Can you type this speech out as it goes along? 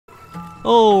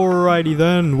Alrighty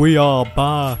then, we are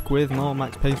back with more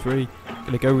Max Payne 3.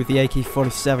 Gonna go with the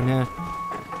AK-47 here.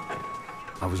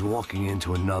 I was walking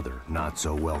into another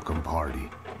not-so-welcome party.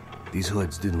 These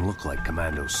hoods didn't look like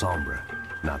Commando Sombra.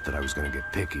 Not that I was gonna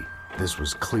get picky. This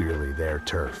was clearly their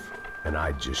turf, and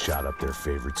I'd just shot up their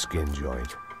favorite skin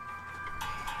joint.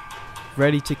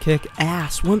 Ready to kick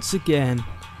ass once again.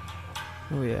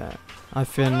 Oh yeah, I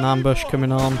feel an ambush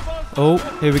coming on. Oh,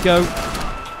 here we go.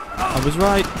 I was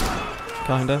right.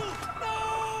 Kinda.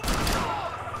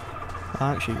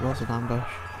 Actually, it was an ambush.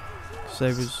 So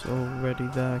it was already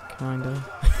there, kinda.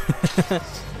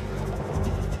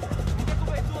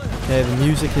 Okay, the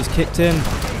music has kicked in.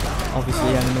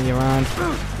 Obviously, enemy around.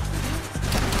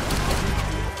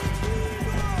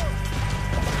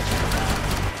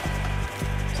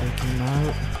 Taking him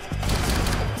out.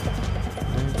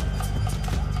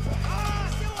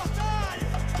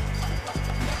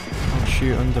 I'll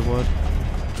shoot Underwood.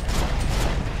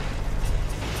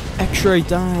 X-ray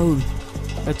down.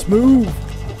 Let's move.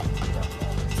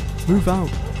 Move out.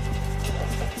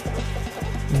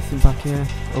 Anything back here?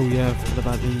 Oh yeah, I forgot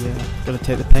about the. Gotta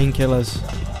take the painkillers.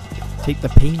 Take the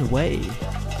pain away.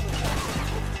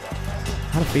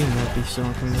 Had a feeling there'd be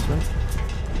someone coming this way.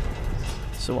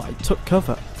 So I took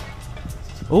cover.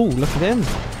 Oh, look at him.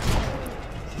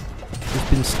 He's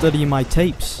been studying my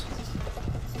tapes.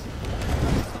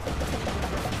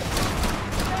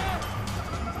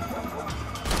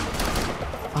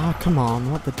 Ah, come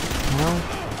on, what the hell?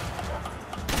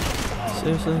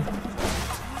 Seriously?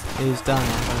 He's down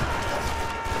there.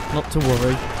 Not to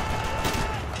worry.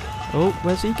 Oh,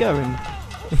 where's he going?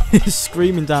 He's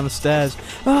screaming down the stairs.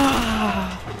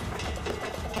 Ah!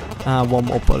 One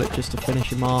more bullet just to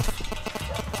finish him off.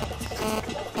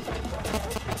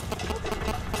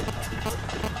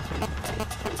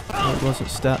 Oh, it wasn't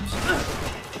steps.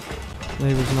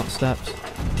 They was not steps.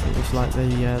 It was like the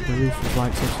roof was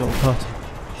like some sort of hut.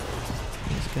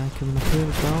 There's a guy coming up here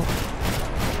as well.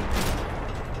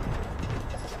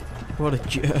 What a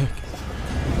jerk.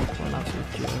 What an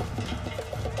absolute jerk.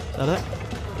 Is that it?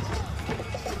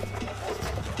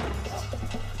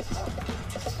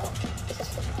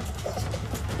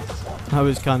 That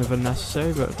was kind of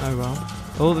unnecessary, but oh well.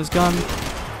 Oh, there's gun. Gun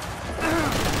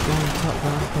top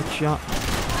there. Headshot.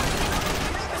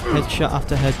 Headshot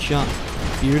after headshot.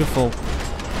 Beautiful.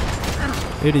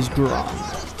 It is grand.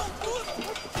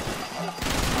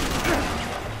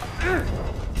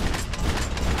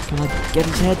 Can I get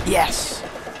his head? Yes!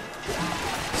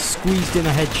 Squeezed in a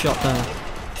headshot there.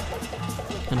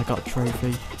 And I got a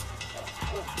trophy.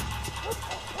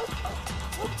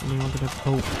 Anyone gonna...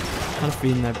 Oh, I had a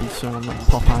feeling there'd be someone that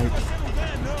pop out.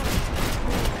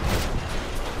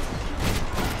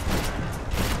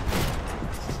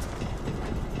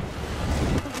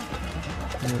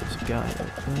 There's a guy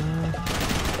up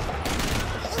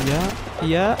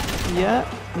there. Yeah,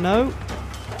 no.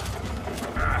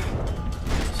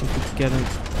 So if we could get him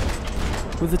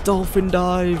with a dolphin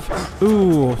dive.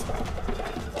 Ooh.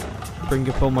 Bring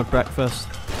up all my breakfast.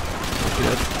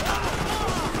 Good.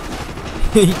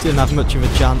 He didn't have much of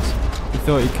a chance. He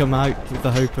thought he'd come out with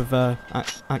the hope of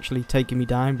actually taking me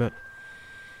down, but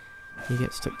he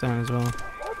gets stuck down as well.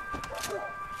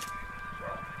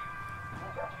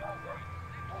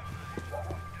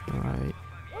 Alright.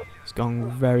 It's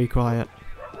gone very quiet.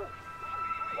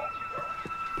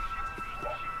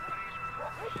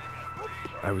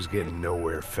 I was getting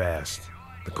nowhere fast.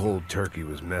 The cold turkey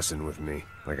was messing with me,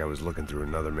 like I was looking through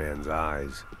another man's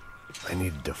eyes. I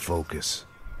needed to focus.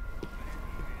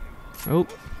 Oh,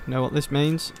 know what this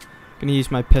means? Gonna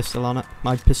use my pistol on it.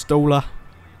 My pistola.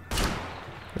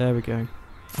 There we go.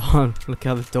 Oh, look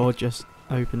how the door just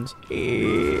opens.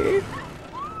 I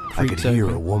could hear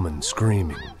a woman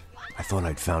screaming. I thought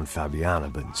I'd found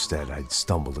Fabiana, but instead I'd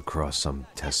stumbled across some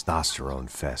testosterone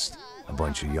fest. A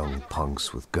bunch of young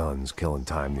punks with guns killing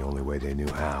time the only way they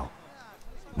knew how.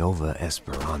 Nova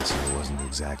Esperanza wasn't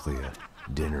exactly a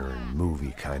dinner and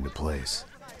movie kind of place.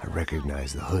 I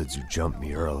recognized the hoods who jumped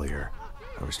me earlier.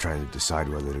 I was trying to decide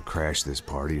whether to crash this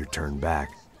party or turn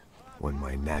back, when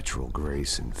my natural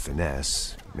grace and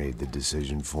finesse made the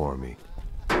decision for me.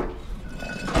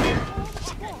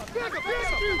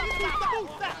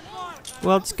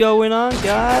 What's going on,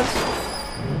 guys?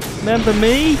 Remember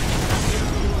me?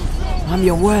 I'm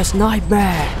your worst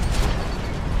nightmare.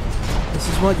 This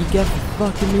is what you get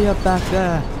for fucking me up back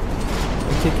there.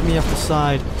 And kicking me off the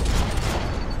side.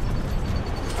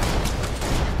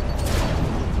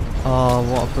 Oh,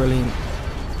 what a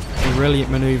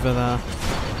brilliant maneuver there.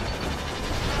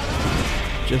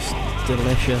 Just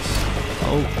delicious.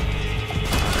 Oh.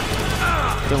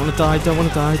 Don't want to die, don't want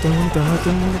to die, don't want to die,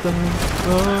 don't want to die.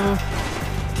 Oh.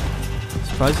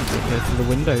 surprised it didn't go through the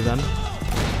window then.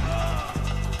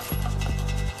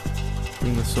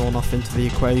 Bring the sawn off into the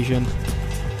equation.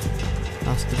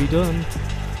 Has to be done.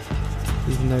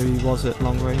 Even though he was at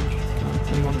long range.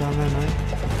 Anyone down there now?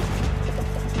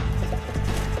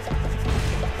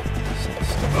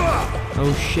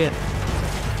 Oh shit.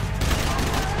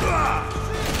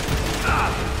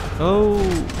 Oh,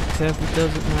 careful,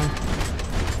 does it now.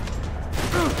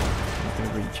 I'm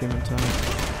gonna reach him in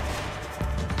time.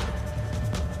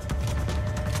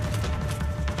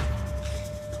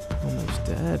 Almost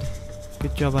dead.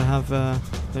 Good job I have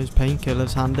those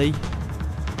painkillers handy.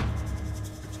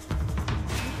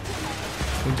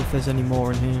 Wonder if there's any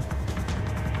more in here.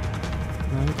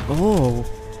 No. Oh!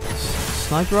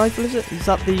 Sniper rifle, is it? Is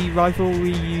that the rifle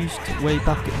we used way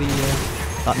back at the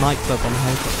that nightclub on the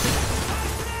helicopter?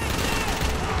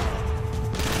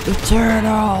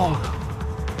 Eternal!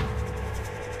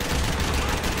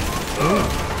 Oh.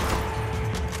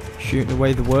 Shooting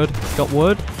away the wood. Got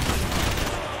wood.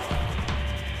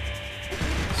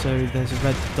 So there's a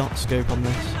red dot scope on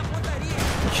this.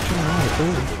 Let's try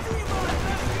out.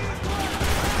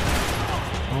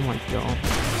 Oh my god.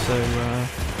 So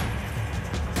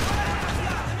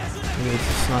we need a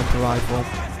sniper rifle.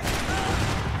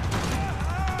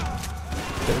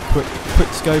 Bit of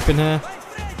quick scope in here.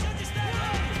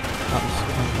 That was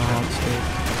kind of a hard scope.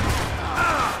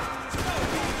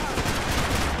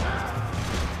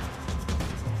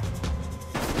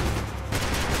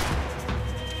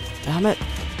 Damn it!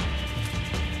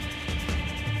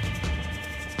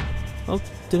 Oh,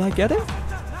 did I get him?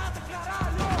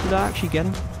 Did I actually get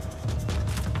him?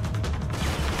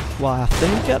 Why, I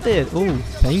think I did. Oh,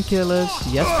 painkillers.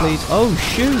 Yes, please. Oh,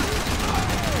 shoot!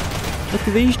 Look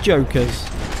at these jokers.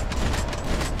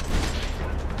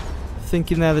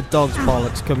 Thinking they're the dog's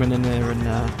bollocks coming in here and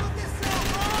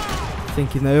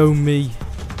thinking they own me.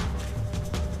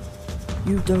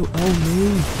 You don't own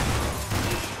me.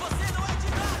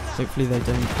 Hopefully they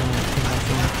don't come back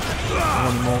in.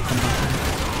 One more come back in.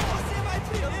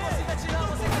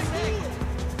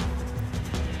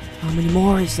 How many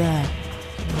more is there?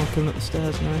 I'm coming up the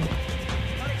stairs now.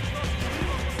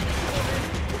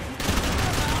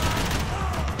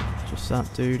 Just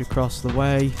that dude across the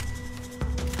way.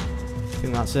 I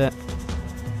think that's it.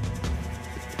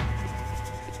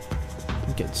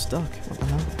 I'm getting stuck. What the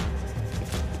hell?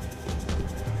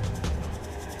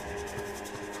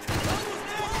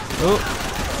 Oh!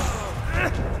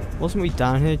 Wasn't we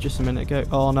down here just a minute ago?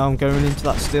 Oh no, I'm going into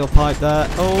that steel pipe there.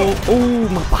 Oh! Oh,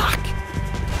 my back!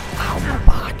 Ow, my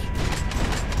back!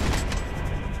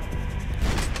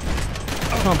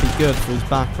 Can't be good for his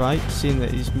back, right? Seeing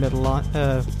that he's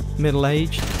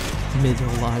middle-aged.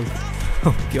 Middle-life.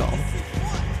 Oh god.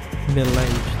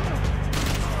 Middle-aged.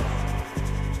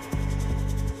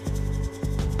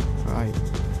 Right.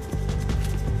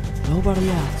 Nobody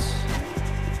else.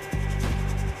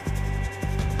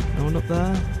 No one up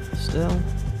there? Still?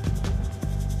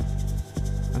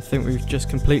 I think we've just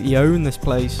completely owned this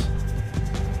place.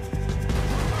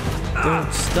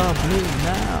 Don't stop me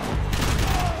now.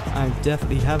 I'm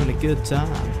definitely having a good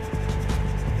time.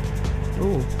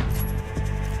 Ooh.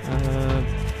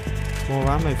 More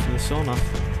ammo for the sauna.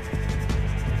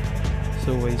 It's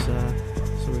always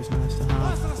nice to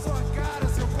have.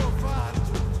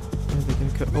 Where are they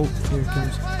gonna cut? Oh, here it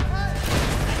comes.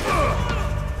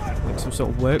 Like some sort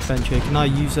of workbench here. Can I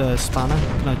use a spanner?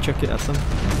 Can I chuck it at them?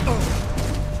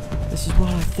 This is what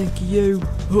I think of you.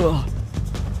 Ugh.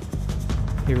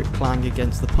 Hear it clang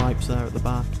against the pipes there at the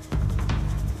back.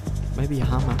 Maybe a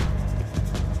hammer.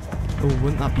 Oh,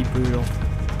 wouldn't that be brutal?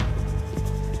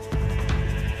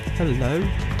 Hello?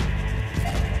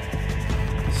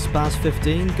 Spaz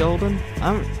 15, golden.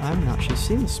 I haven't actually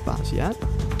seen the Spaz yet.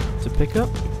 To pick up.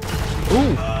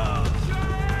 Ooh!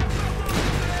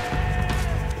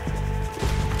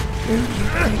 Who do you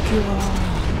think you are?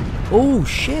 Oh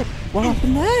shit! What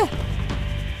happened there?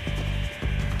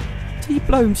 Did he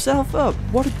blow himself up?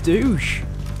 What a douche!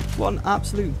 What an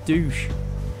absolute douche!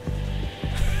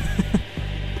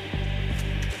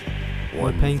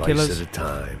 One vice at a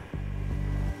time.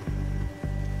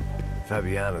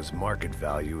 Fabiano's market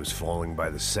value is falling by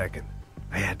the second.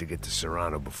 I had to get to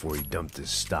Serrano before he dumped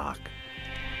his stock.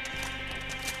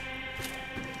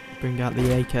 Bring out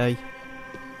the AK.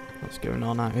 What's going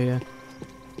on out here?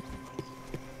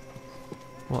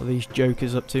 What are these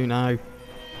jokers up to now?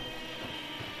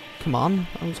 Come on,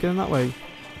 I was going that way.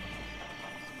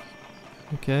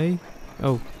 Okay.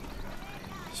 Oh.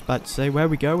 Just about to say, where are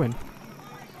we going?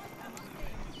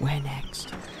 Where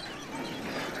next?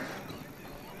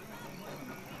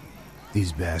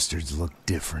 These bastards look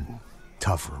different,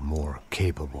 tougher, more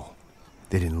capable.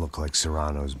 They didn't look like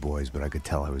Serrano's boys, but I could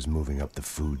tell I was moving up the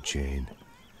food chain.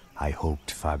 I hoped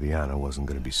Fabiana wasn't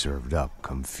going to be served up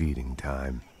come feeding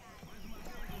time.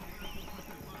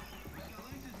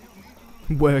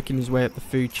 Working his way up the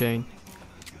food chain.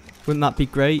 Wouldn't that be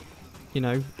great? You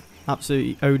know,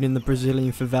 absolutely owning the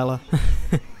Brazilian favela.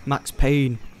 Max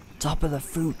Payne, top of the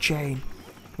food chain.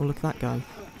 Oh, look at that guy.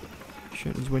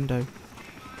 Shutting his window.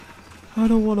 I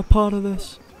don't want a part of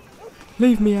this.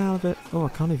 Leave me out of it. Oh, I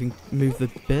can't even move the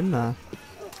bin there.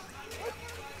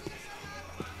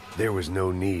 There was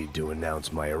no need to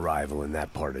announce my arrival in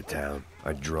that part of town.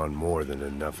 I'd drawn more than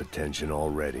enough attention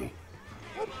already.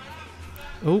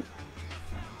 Oh.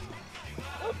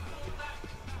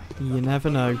 You never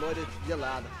know.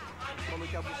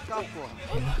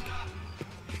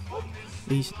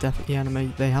 These are definitely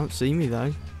enemy. They haven't seen me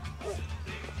though.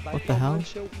 What the hell?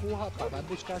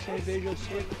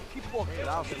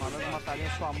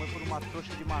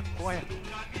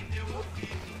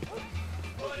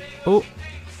 Oh!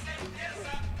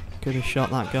 Could have shot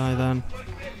that guy then.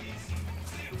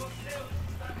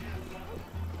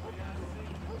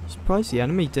 Surprised the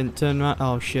enemy didn't turn around.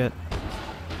 Oh shit.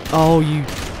 Oh, you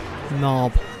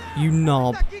knob. You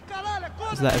knob.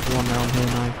 Let's let everyone know I'm here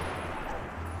now.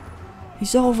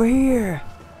 He's over here!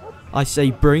 I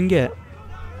say bring it.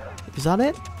 Is that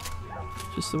it?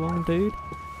 Just the one dude?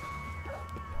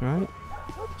 Right.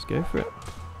 Let's go for it.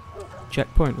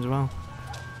 Checkpoint as well.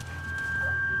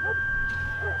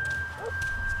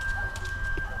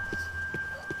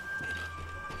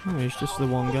 Oh, he's just the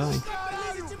one guy.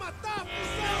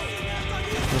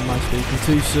 Am I speaking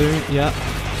too soon? Yeah.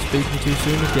 Speaking too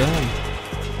soon again.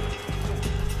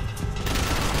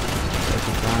 Take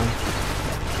it down.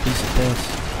 Piece of piss.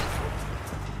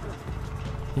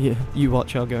 Yeah, you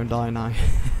watch, I'll go and die now.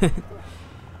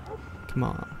 Come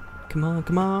on. Come on,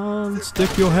 come on.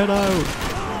 Stick your head out.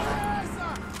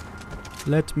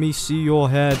 Let me see your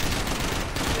head.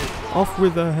 Off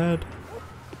with the head.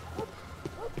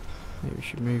 Maybe we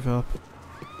should move up.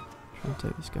 Try and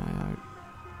take this guy out.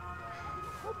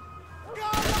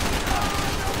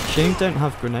 Shame don't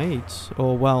have grenades.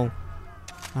 Or, well,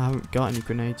 I haven't got any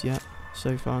grenades yet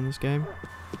so far in this game.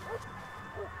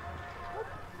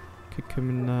 Could come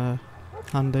in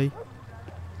handy.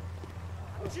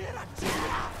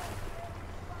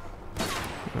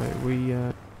 Right, we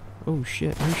oh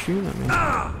shit, who's shooting at me?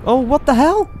 Oh, what the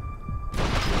hell?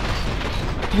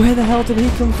 Where the hell did he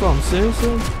come from?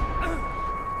 Seriously?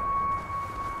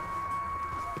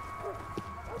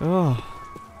 Oh.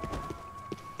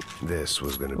 This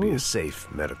was going to be a safe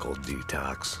medical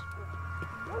detox.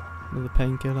 Another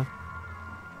painkiller.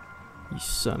 You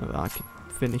son of a... I could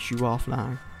finish you off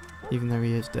now. Even though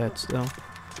he is dead still.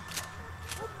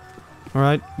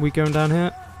 Alright, we going down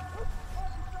here?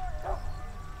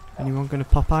 Anyone gonna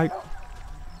pop out?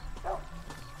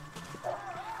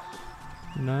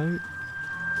 No.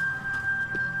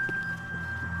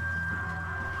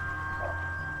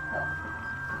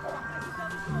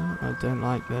 No, I don't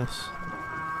like this.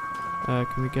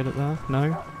 Can we get it there?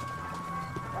 No?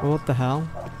 What the hell?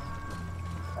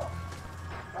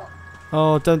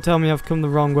 Oh, don't tell me I've come the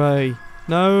wrong way.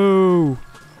 No!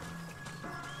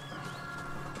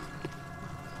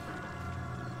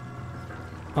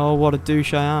 Oh, what a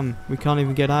douche I am. We can't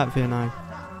even get out of here now.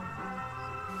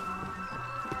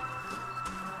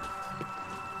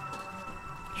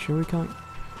 Sure we can't?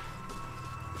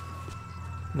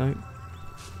 No.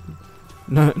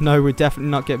 No, we're definitely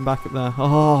not getting back up there.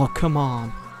 Oh, come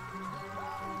on.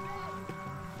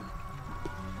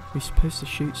 We supposed to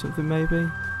shoot something maybe?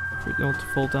 For it all to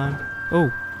fall down.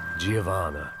 Oh.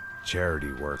 Giovanna,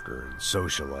 charity worker and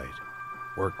socialite.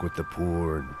 Work with the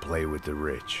poor and play with the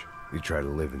rich. You try to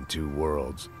live in two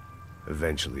worlds.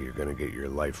 Eventually you're gonna get your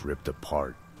life ripped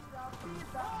apart.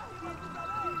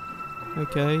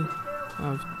 Okay.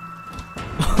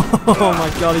 Oh my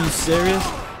god, are you serious?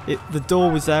 The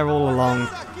door was there all along.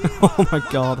 Oh my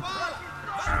god.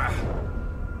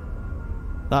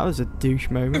 That was a douche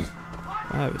moment.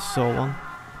 I always saw one.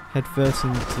 Head first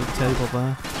into the table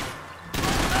there.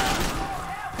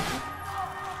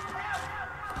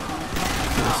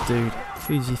 This dude.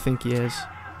 Who does he think he is?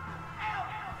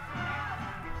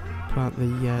 Put out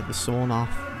the sawn off.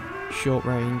 Short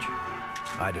range.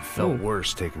 I'd have felt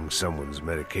worse taking someone's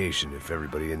medication if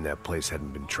everybody in that place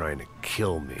hadn't been trying to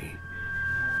kill me.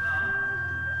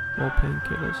 More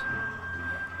painkillers.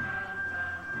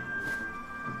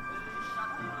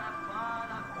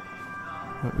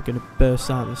 Right, we're gonna burst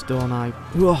out this door now.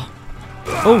 Whoa.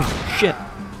 Oh shit!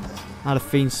 I had a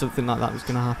feeling something like that was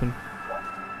gonna happen.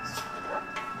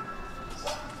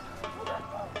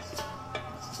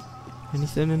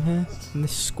 Anything in here? In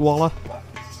this squalor?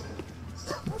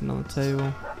 Nothing on the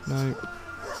table. No.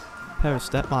 Pair of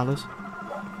step ladders.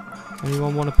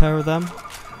 Anyone want a pair of them?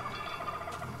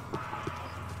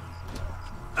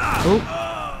 Oh!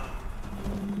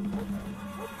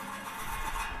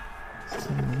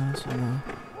 Anyone else in there?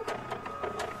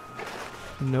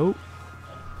 Nope.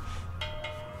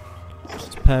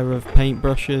 Just a pair of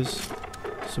paintbrushes,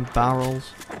 some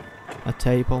barrels, a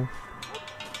table.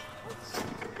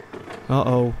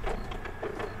 Uh-oh.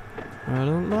 I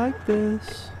don't like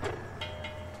this.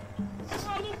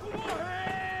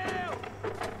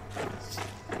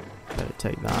 Better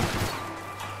take that.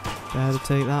 Better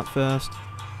take that first.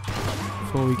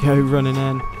 Before we go running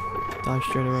in. Die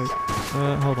straight away.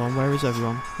 Hold on, where is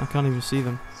everyone? I can't even see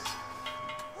them.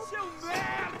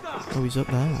 Oh, he's up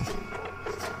there.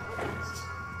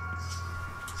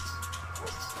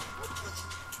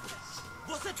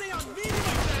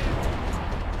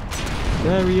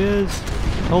 There he is.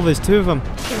 Oh, there's two of them.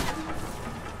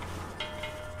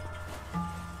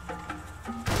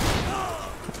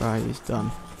 Right, he's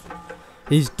done.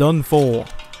 He's done for.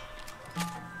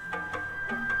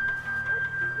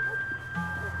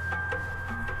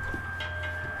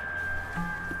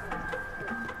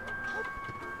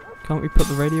 Can't we put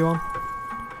the radio on?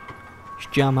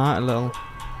 Just jam out a little.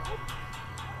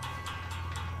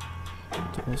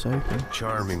 Door's open.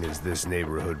 Charming as this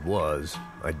neighborhood was,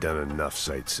 I'd done enough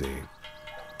sightseeing.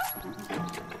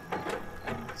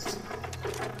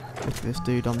 Look at this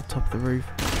dude on the top of the roof.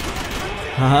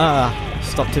 Haha!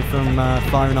 Stopped it from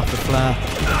firing off the flare.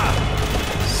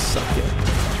 Suck it.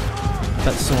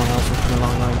 Bet someone else will come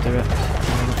along and do it.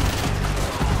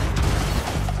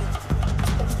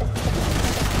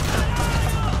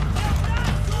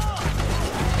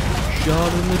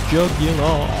 Shot in the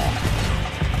jugular.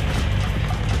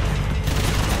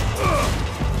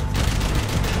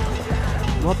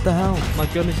 What the hell? My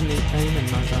gun isn't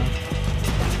aiming like that.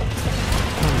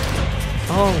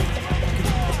 Oh!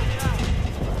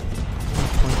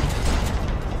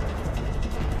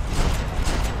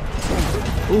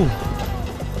 Ooh!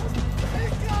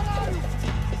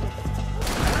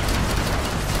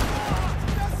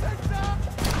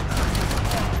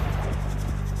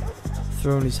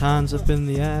 Throwing his hands up in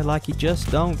the air like he just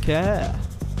don't care.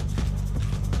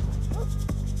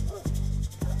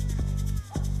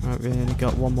 Right, we only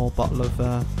got one more bottle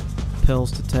of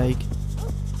pills to take.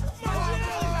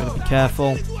 Gotta be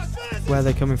careful where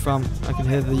they're coming from. I can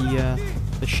hear the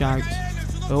shout.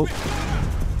 Oh,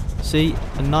 see,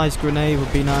 a nice grenade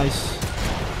would be nice.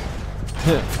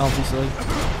 Obviously,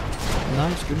 a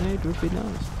nice grenade would be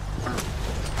nice.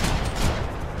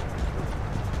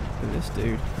 Look at this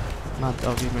dude. Mad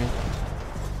dog, you mean?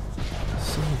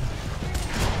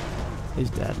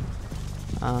 He's dead.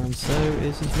 And so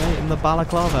is his mate in the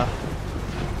balaclava.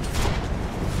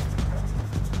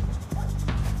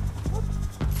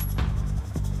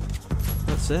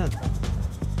 That's it.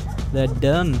 They're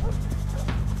done.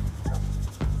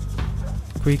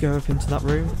 Can we go up into that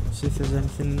room? See if there's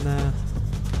anything in there.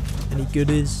 Any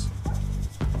goodies?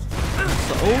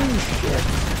 Oh shit!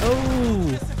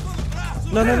 Oh!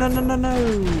 No no no no no no!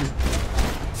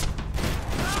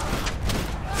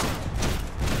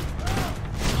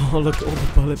 Oh, look at all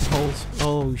the bullet holes.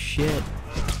 Oh, shit.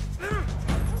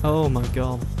 Oh, my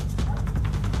God.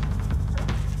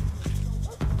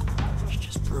 It's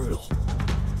just brutal.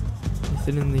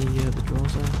 Anything in the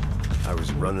drawers there? I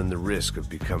was running the risk of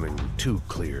becoming too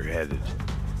clear-headed.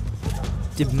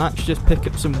 Did Max just pick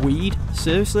up some weed?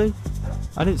 Seriously?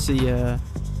 I didn't see a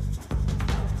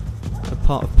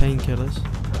part of painkillers.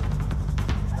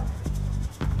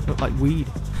 Looked like weed.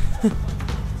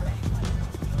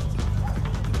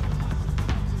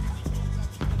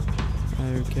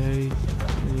 Okay,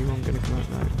 anyone gonna come out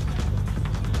now?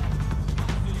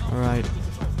 Alright.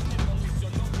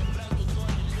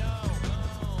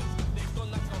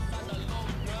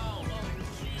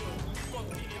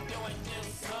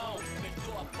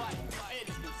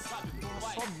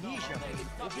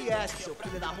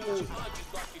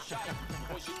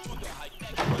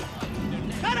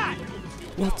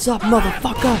 What's up,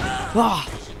 motherfucker? Ah!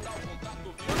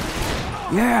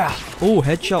 Yeah! Oh,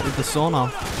 headshot with the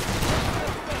sonar.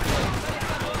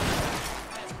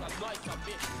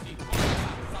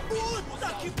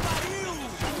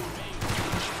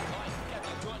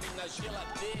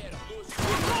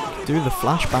 Do the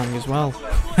flashbang as well.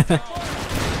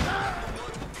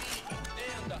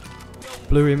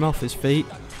 Blew him off his feet.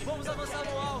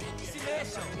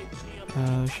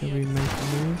 Shall we make a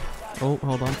move? Oh,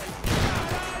 hold on.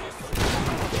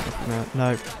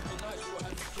 No.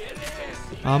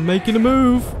 I'm making a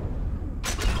move.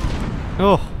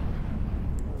 Oh,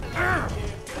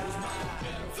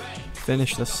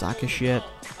 Finish the sack of shit.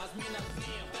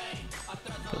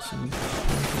 Got some...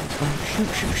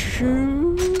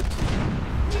 Shoot.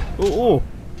 Oh!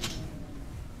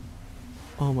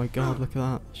 Oh my god, look at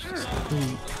that. It's just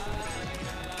neat.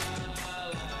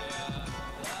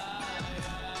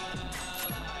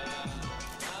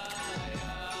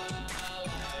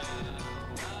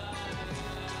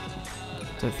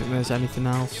 Don't think there's anything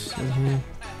else in here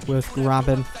worth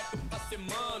grabbing.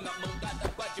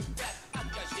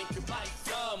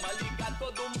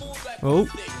 Oh.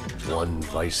 One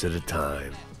vice at a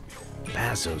time.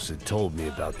 Passos had told me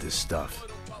about this stuff.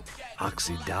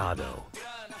 Oxidado.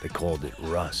 They called it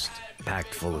rust.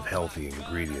 Packed full of healthy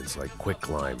ingredients like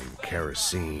quicklime and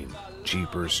kerosene.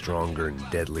 Cheaper, stronger,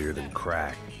 and deadlier than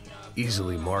crack.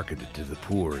 Easily marketed to the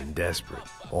poor and desperate.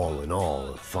 All in all,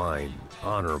 a fine,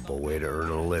 honorable way to earn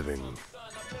a living.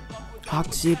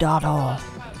 Oxidado.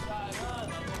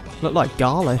 Look like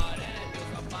garlic.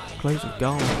 Cloves of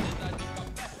garlic.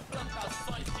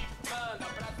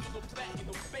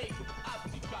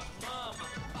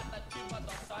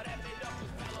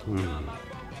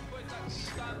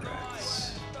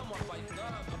 Cigarettes.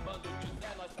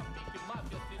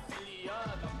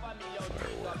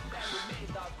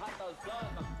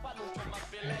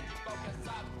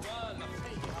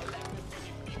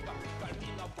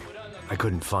 I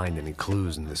couldn't find any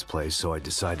clues in this place, so I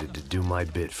decided to do my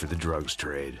bit for the drugs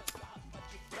trade.